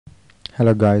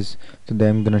Hello guys, today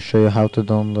I'm gonna show you how to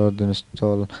download,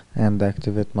 install and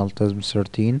activate Multisim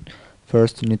 13.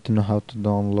 First you need to know how to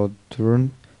download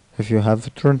torrent. If you have a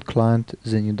torrent client,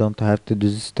 then you don't have to do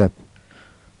this step.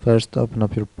 First open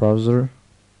up your browser,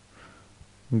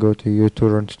 go to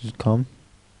utorrent.com,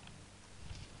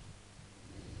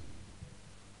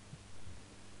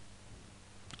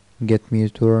 get me a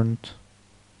torrent,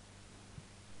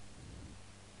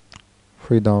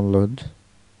 free download.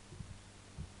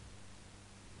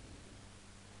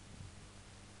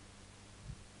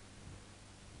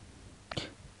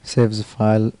 Save the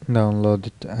file, download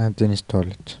it and install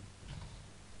it.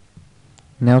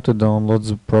 Now to download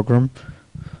the program,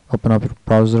 open up your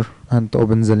browser and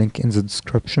open the link in the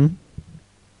description.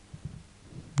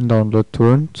 Download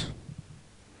torrent.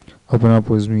 Open up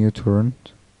with new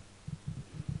torrent.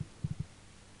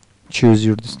 Choose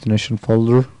your destination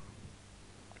folder.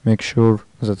 Make sure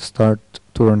that start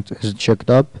torrent is checked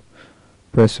up.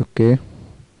 Press OK. It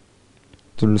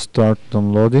will start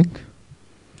downloading.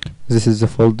 This is the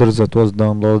folder that was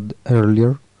downloaded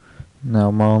earlier. Now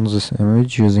mount this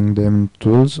image using the image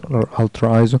tools or Ultra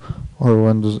ISO or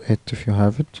Windows 8 if you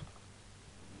have it.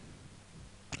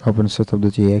 Open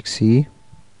setup.exe.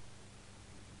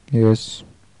 Yes.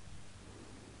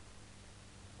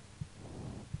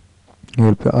 You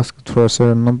will be asked for a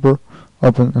serial number.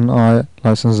 Open an I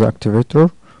license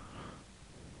activator.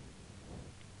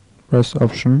 Press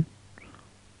option.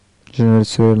 Generate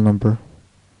serial number.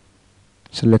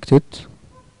 Select it.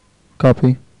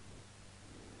 Copy.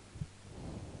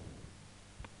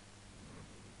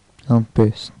 And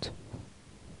paste.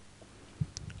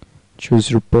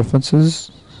 Choose your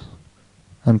preferences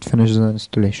and finish the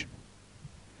installation.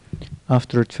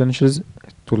 After it finishes,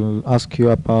 it will ask you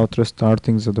about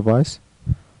restarting the device.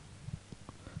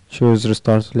 Choose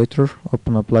restart later,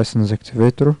 open up license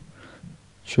activator,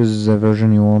 choose the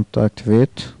version you want to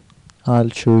activate. I'll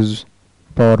choose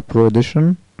Power Pro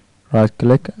Edition, right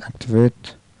click,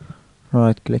 activate,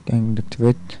 right click and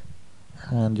activate,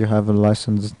 and you have a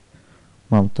licensed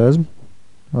Multisim.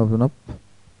 Open up.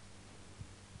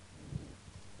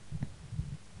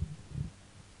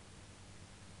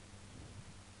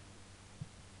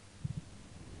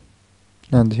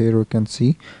 And here we can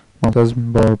see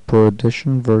Multisim Power Pro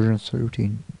Edition version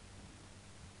 13.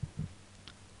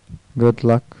 Good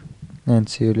luck and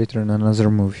see you later in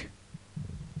another movie.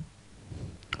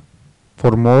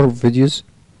 For more videos,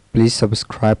 please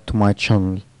subscribe to my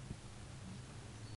channel.